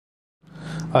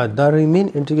The Riemann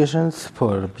integrations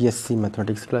for b.sc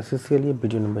mathematics classes के लिए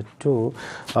video number 2।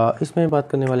 इसमें बात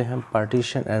करने वाले हैं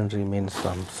partition and Riemann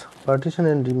sums. Partition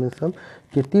and Riemann सम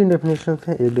के 3 डेफिनेशंस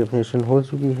हैं। एक डेफिनेशन हो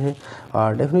चुकी है,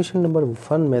 डेफिनेशन नंबर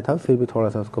 1 में था, फिर भी थोड़ा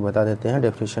सा उसको बता देते हैं।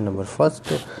 डेफिनेशन नंबर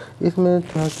 1 इसमें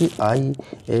था कि आई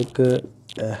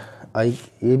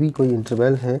ए बी कोई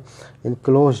इंटरवल है,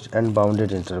 enclosed and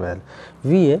bounded interval.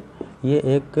 V A ये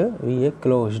एक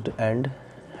क्लोज्ड एंड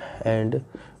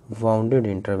बाउंडेड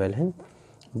इंटरवल है,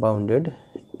 बाउंडेड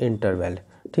इंटरवल,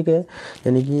 ठीक है।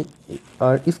 यानी कि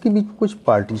और इसके बीच कुछ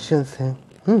पार्टीशंस हैं।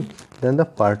 देन द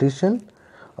पार्टीशन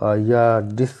या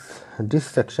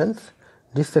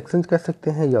डिसेक्शंस कह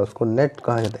सकते हैं, या उसको नेट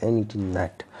कहा जाता है, एनईटी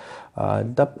नेट।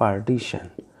 द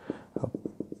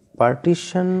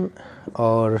पार्टीशन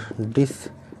और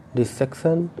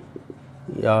डिसेक्शन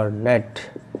या net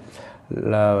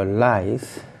lies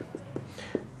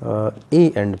A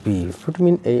and B, so to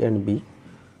mean A and B,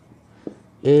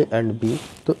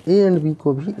 तो A and B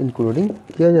को भी इंक्लूडिंग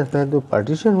किया जाता है। तो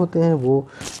पार्टीशन होते हैं वो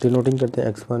डिनोटिंग करते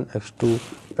हैं x1, x2,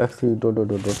 x3 dot dot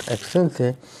dot xn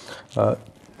से,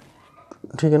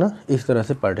 ठीक है ना। इस तरह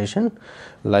से पार्टीशन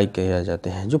लाइक किया जाते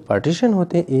हैं। जो पार्टीशन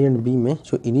होते हैं A and B में,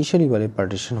 जो इनिशियली वाले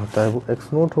पार्टीशन होता है वो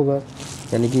x नोट होगा,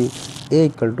 यानी कि A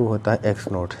इक्वल टू होता है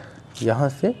x नोट, यहाँ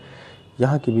से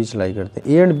यहाँ के बीच लाई करते हैं।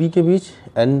 A and B के बीच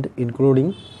and include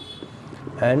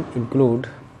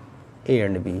A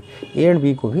and B, A and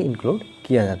B को भी इंक्लूड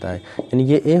किया जाता है, यानी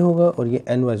ये A होगा और ये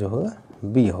N जो होगा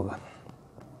B होगा।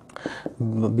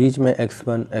 बीच में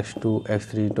x1, x2,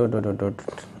 x3 dot dot dot dot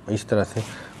इस तरह से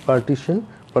पार्टीशन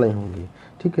पड़े होंगे,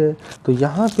 ठीक है। तो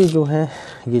यहाँ पे जो है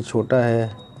ये छोटा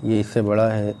है, ये इससे बड़ा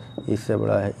है, इससे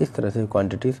बड़ा है, इस तरह से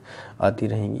क्वांटिटीज़ आती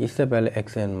रहेंगी। इससे पहले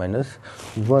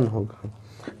xn-1 होगा,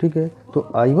 ठीक है।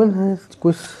 तो I1 है,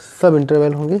 कुछ सब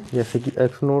इंटरवल होंगे जैसे कि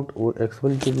x नोट और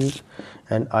x1 के बीच,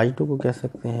 एंड I2 को कह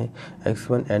सकते हैं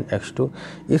x1 एंड x2।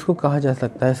 इसको कहा जा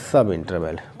सकता है सब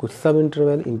इंटरवल। कुछ सब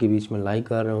इंटरवल इनके बीच में लाई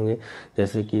कर रहे होंगे,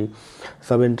 जैसे कि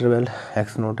सब इंटरवल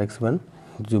x नोट x1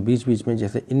 जो बीच बीच में,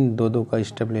 जैसे इन दो का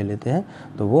स्टेप ले लेते हैं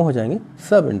तो वो हो जाएंगे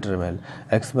सब इंटरवल।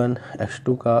 x1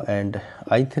 x2 का, एंड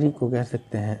I3 को कह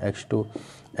सकते हैं x2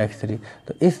 x3।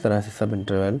 तो इस तरह से सब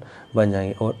इंटरवल बन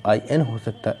जाएंगे, और in हो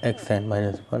सकता है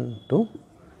xn-1 to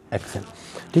xn,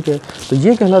 ठीक है। तो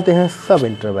ये कहलाते हैं सब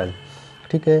इंटरवल,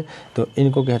 ठीक है। तो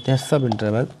इनको कहते हैं सब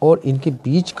इंटरवल, और इनके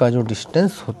बीच का जो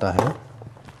डिस्टेंस होता है,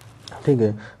 ठीक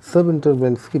है, सब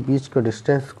इंटरवल्स के बीच का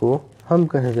डिस्टेंस को हम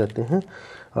कहे जाते हैं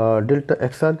डेल्टा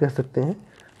XR कह सकते हैं,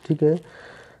 ठीक है।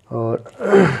 और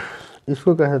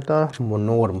इसको कहा जाता है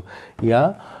नॉर्म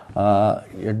या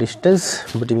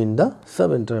distance between the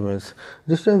sub intervals.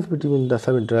 Distance between the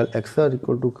sub interval XR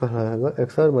equal to कहलाएगा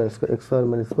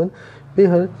XR-1 पे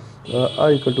हर R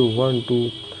equal to 1 2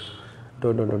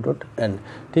 dot dot dot n,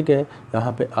 ठीक है।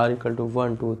 यहाँ पे R equal to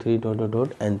 1 2 3 dot dot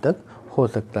dot n तक हो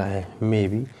सकता है, मे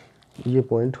बी ये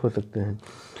पॉइंट हो सकते हैं,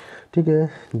 ठीक है।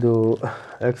 जो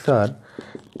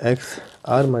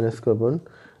XR-1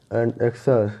 एंड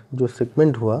XR जो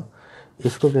सेगमेंट हुआ,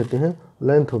 इसको कहते हैं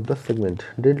length of the segment.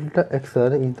 Delta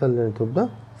XR is the length of the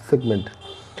segment,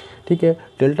 ठीक है।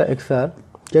 डेल्टा XR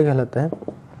क्या कहलाता है?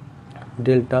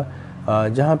 डेल्टा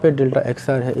जहाँ पे डेल्टा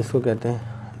XR है इसको कहते हैं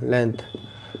length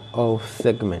of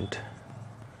segment.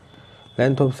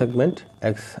 Length of segment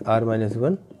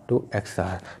XR-1 to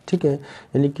XR, ठीक है।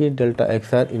 यानी कि डेल्टा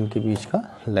XR इनके बीच का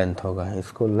लेंथ होगा,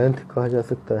 इसको लेंथ कहा जा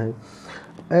सकता है।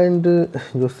 एंड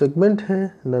जो सेगमेंट है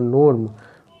the norm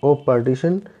of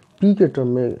partition, P के टर्म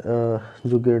में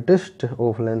जो ग्रेटेस्ट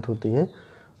ऑफ लेंथ होती है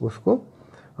उसको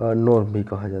नॉर्म भी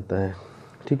कहा जाता है,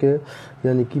 ठीक है।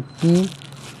 यानी कि P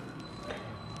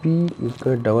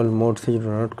का डबल मोड से जो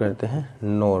डिनोट करते हैं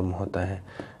नॉर्म होता है,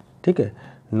 ठीक है।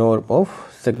 नॉर्म ऑफ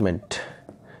सेगमेंट,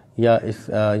 या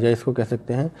इसको कह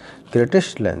सकते हैं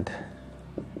greatest length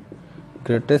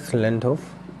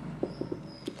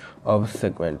of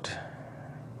segment,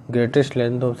 greatest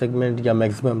length of segment या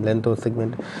मैक्सिमम लेंथ ऑफ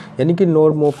सेगमेंट। यानी कि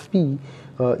नॉर्म ऑफ पी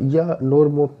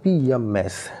या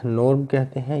मैस, नॉर्म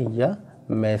कहते हैं या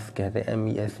मैस कहते हैं,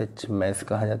 MESH मैस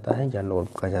कहा जाता है या नॉर्म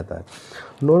कहा जाता है।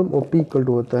 Norm of P equal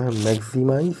to होता है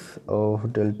maximise of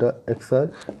delta XR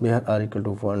Behar R equal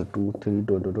to 1 2 3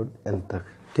 dot dot n तक,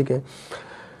 ठीक है।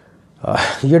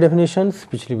 ये डेफिनेशंस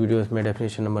पिछली वीडियोस में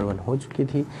डेफिनेशन नंबर 1 हो चुकी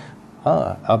थी।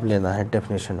 हाँ, अब लेना है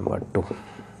डेफिनेशन नंबर 2।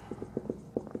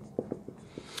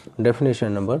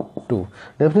 डेफिनेशन नंबर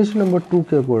 2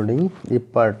 के अकॉर्डिंग ये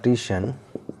पार्टीशन,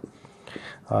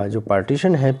 जो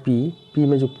पार्टीशन है P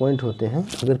में जो पॉइंट होते हैं,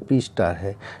 अगर P स्टार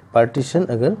है पार्टीशन,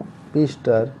 अगर P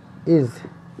star is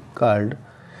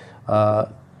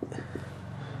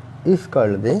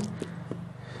called the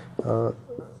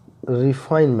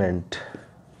refinement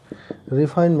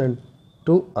refinement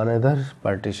to another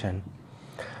partition,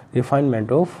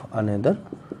 refinement of another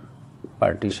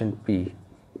partition P।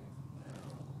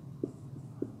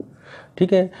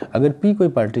 ठीक है, अगर P कोई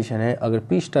पार्टीशन है, अगर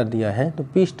P स्टार दिया है तो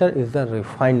P star is the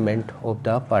refinement of the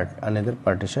another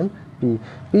partition P।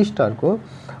 P star को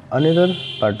अनदर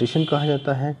पार्टीशन कहा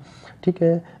जाता है, ठीक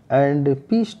है। And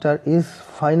P star is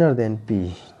फाइनर then P,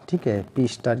 ठीक है। P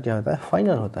स्टार क्या होता है,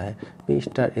 फाइनर होता है। P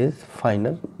star is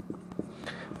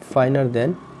फाइनर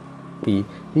then P,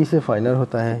 P से फाइनर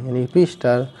होता है, यानी P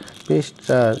star is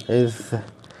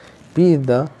P is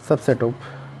the subset of,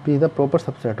 P is the proper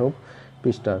subset of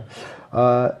P star.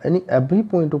 यानी every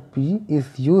point of P is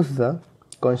use the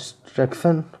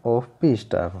construction of P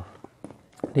star,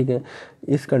 ठीक है।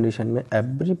 इस condition में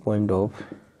every point of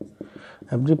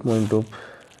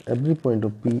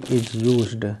P is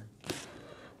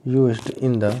used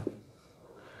in the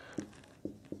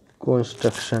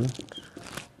construction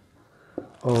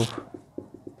of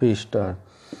P star,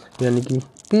 यानी कि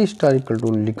P star equal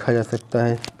to लिखा जा सकता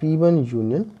है P1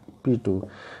 यूनियन P2,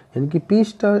 यानी कि P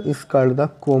star is called the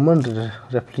common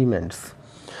रेफ्रीमेंट्स।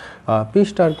 P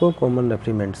star को कॉमन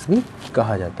रेफ्रीमेंट्स भी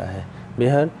कहा जाता है।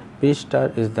 Behar P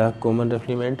star is the common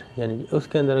रेफ्रीमेंट, यानी कि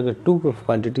उसके अंदर अगर टू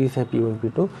क्वांटिटीज़ हैं P1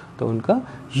 P2 तो उनका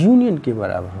यूनियन के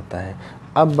बराबर होता है।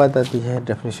 अब बात आती है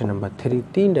डेफिनेशन नंबर 3,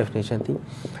 3 डेफिनेशन थी।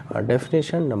 और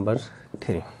definition number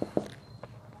 3,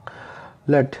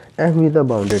 late f be the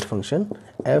bounded function.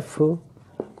 f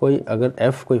कोई, अगर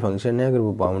f कोई फंक्शन है, अगर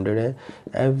वो बाउंडेड है,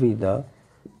 f be the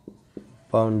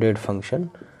bounded function,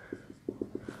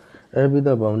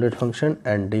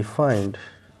 and defined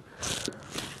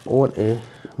on a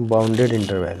bounded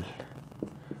interval,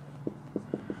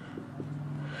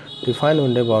 defined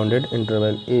on a bounded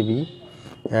interval AB,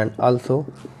 and also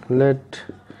let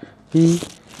P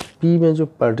में जो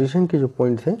partition के जो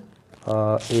पॉइंट थे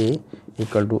A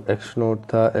इक्वल टू x0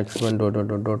 था, x1 dot dot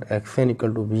dot dot xn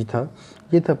equal to B था,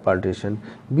 ये था partition.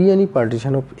 B any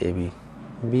partition of AB,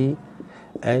 B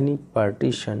any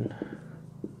partition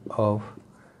of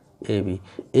AB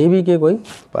के कोई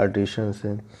पार्टीशन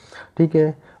से, ठीक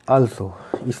है। आल्सो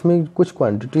इसमें कुछ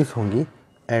क्वांटिटीज़ होंगी,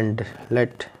 and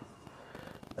let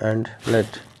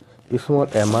small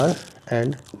mr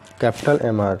and capital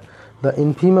mr the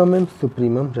infimum and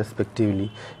supremum respectively.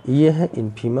 ये है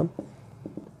इन्फीमम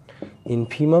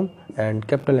एंड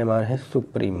कैपिटल mr है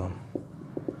सुप्रीमम,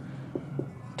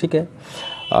 ठीक है।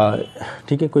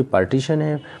 ठीक है, कोई पार्टीशन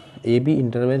है, ए बी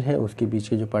इंटरवल है, उसके बीच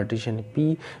के जो पार्टीशन है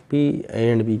P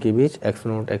एंड B के बीच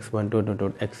x0 x1 dot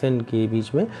dot xn के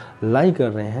बीच में लाई कर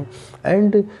रहे हैं,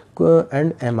 and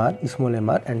mr small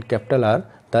mr and capital R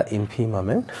the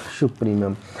infimum and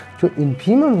supremum. जो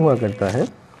इन्फीमम हुआ करता है,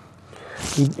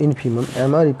 इन्फीमम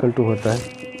mr इक्वल टू होता है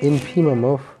infimum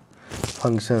of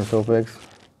functions of x,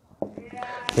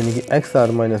 यानी कि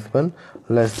xr-1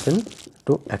 less than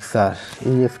to xr,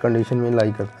 ये इस कंडीशन में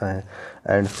लाई करता है।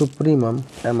 एंड सुप्रीमम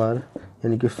mr,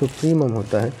 यानी कि सुप्रीमम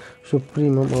होता है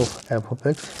supremum of f of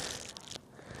x,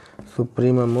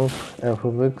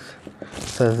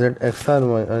 such that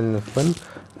xr-1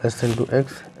 less than to x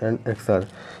and xr।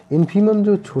 Infimum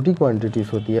जो छोटी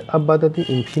क्वांटिटीज़ होती है। अब बात आती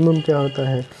है इन्फीमम क्या होता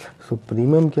है,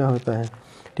 सुप्रीमम क्या होता है,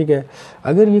 ठीक है।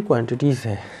 अगर ये क्वांटिटीज़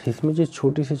है, इसमें जो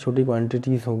छोटी से छोटी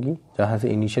क्वांटिटीज़ होगी, जहाँ से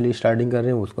इनिशियली स्टार्टिंग कर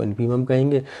रहे हैं उसको इन्फीमम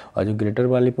कहेंगे, और जो ग्रेटर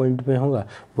वाले पॉइंट पे होगा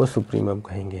वो सुप्रीमम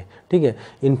कहेंगे, ठीक है।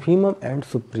 इन्फीमम एंड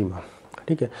सुप्रीमम,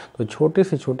 ठीक है। तो छोटे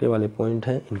से छोटे वाले पॉइंट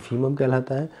हैं इन्फीमम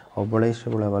कहलाता है, और बड़े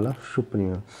से बड़ा वाला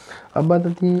सुप्रीमम। अब बात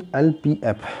आती है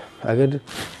LPF, अगर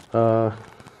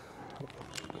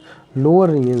लोअर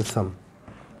रीमेन सम,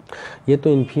 ये तो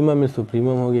इन्फीमम में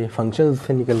सुप्रीमम हो गए, फंक्शन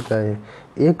से निकल कर है।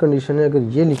 एक कंडीशन है, अगर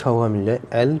ये लिखा हुआ मिल जाए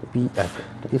LPF,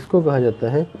 तो इसको कहा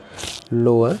जाता है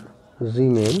लोअर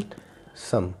रीमेन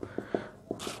सम,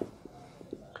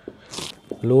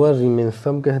 लोअर रीमेन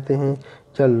सम कहते हैं,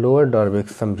 या लोअर डार्बोक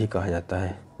सम भी कहा जाता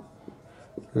है,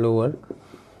 लोअर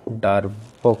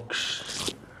डार्बोक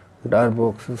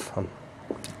सम,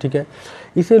 ठीक है।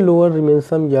 इसे लोअर रीमेन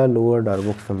सम या लोअर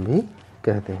डार्बोक सम भी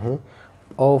कहते हैं।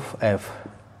 ऑफ f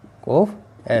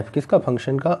किसका,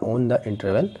 फंक्शन का, ऑन द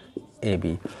इंटरवल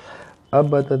AB। अब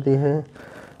बताते हैं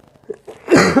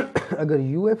अगर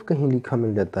UF कहीं लिखा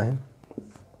मिल जाता है,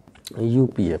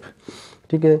 UPF,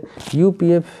 ठीक है।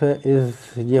 UPF इज,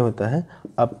 ये होता है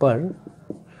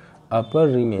अपर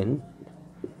रीमेन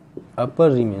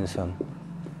सम,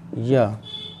 या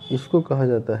इसको कहा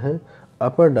जाता है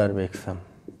अपर डार्बोक सम,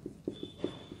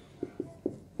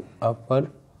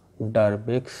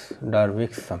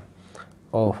 डार्बोक सम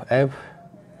ऑफ f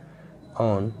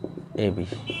ऑन AB,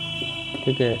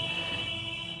 ठीक है।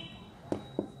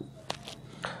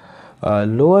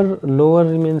 लोअर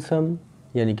रीमेन सम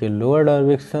यानी कि lower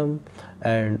डार्विक some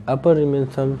and upper remain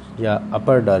सम या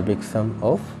अपर डार्विक सम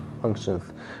ऑफ फंक्शंस,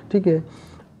 ठीक है,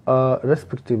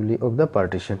 रेस्पेक्टिवली ऑफ द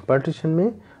पार्टीशन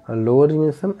में lower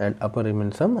remain some and upper remain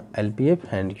some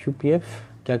LPF and UPF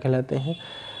क्या कहलाते हैं,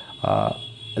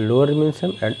 lower remain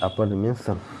some and upper remain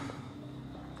सम,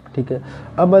 ठीक है।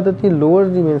 अब बात आती है lower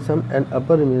remain some and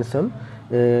upper remain some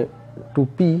to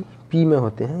P में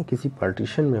होते हैं, किसी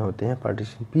पार्टीशन में होते हैं,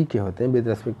 पार्टीशन पी के होते हैं with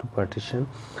respect to partition,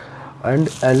 and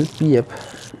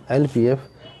LPF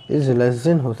is less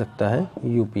than हो सकता है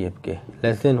यूपीएफ के,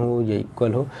 लेस देन हो या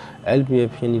इक्वल हो,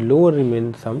 एलपीएफ यानी lower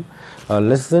remain sum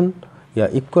less than या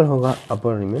इक्वल होगा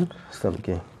अपर रिमेन सम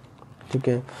के, ठीक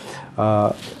है।